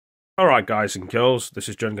Alright guys and girls, this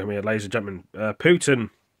is jerningham here, ladies and gentlemen. Putin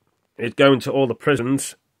is going to all the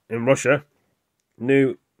prisons in Russia.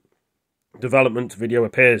 New development video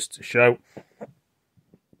appears to show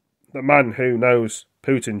the man who knows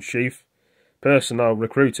Putin's chief personnel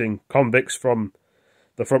recruiting convicts from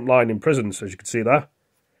the front line in prisons, as you can see there.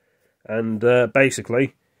 And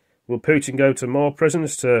basically, will Putin go to more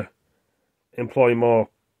prisons to employ more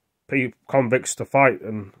convicts to fight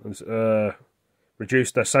and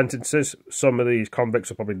reduce their sentences? Some of these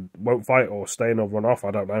convicts probably won't fight or stay in or run off,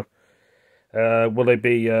 I don't know. Will there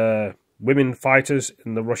be women fighters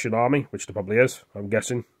in the Russian army, which there probably is, I'm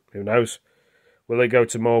guessing, who knows. Will they go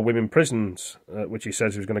to more women prisons, which he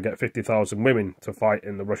says he was going to get 50,000 women to fight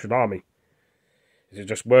in the Russian army. Is it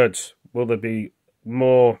just words? Will there be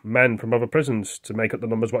more men from other prisons to make up the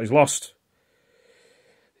numbers what he's lost?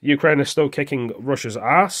 Ukraine is still kicking Russia's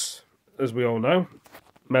ass, as we all know.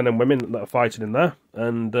 Men and women that are fighting in there.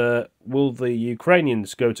 And will the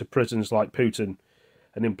Ukrainians go to prisons like Putin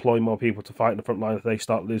and employ more people to fight in the front line if they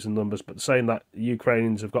start losing numbers? But saying that the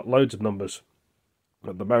Ukrainians have got loads of numbers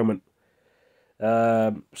at the moment.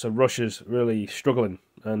 So Russia's really struggling.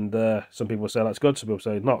 And some people say that's good, some people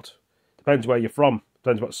say not. Depends where you're from.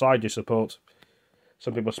 Depends what side you support.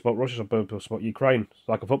 Some people support Russia, some people support Ukraine. It's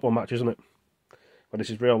like a football match, isn't it? But this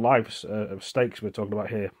is real life stakes we're talking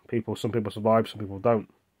about here. Some people survive, some people don't.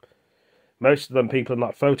 Most of them people in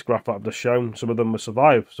that photograph that I've just shown, some of them will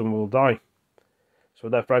survive, some will die. So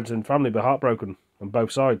their friends and family will be heartbroken on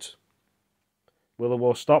both sides. Will the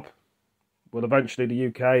war stop? Will eventually the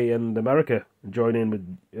UK and America join in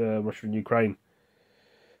with Russia and Ukraine?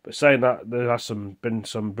 But saying that, there has been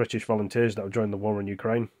some British volunteers that have joined the war in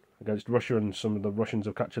Ukraine against Russia, and some of the Russians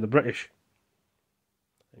have captured the British.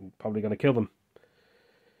 And probably going to kill them.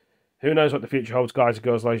 Who knows what the future holds, guys and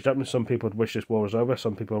girls, ladies and gentlemen. Some people would wish this war was over.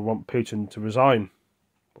 Some people want Putin to resign.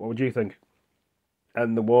 What would you think?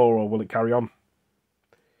 End the war, or will it carry on?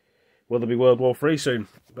 Will there be World War III soon?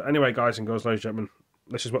 But anyway, guys and girls, ladies and gentlemen,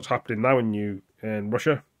 this is what's happening now in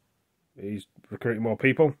Russia. He's recruiting more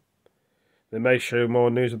people. They may show more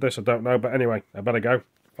news of this, I don't know. But anyway, I better go.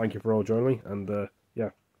 Thank you for all joining me. And yeah,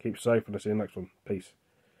 keep safe, and I'll see you next one. Peace.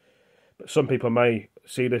 But some people may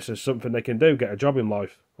see this as something they can do, get a job in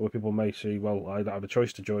life. Or people may see, well, I don't have a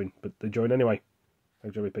choice to join, but they join anyway.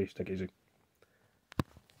 Thanks, everybody. Peace. Take it easy.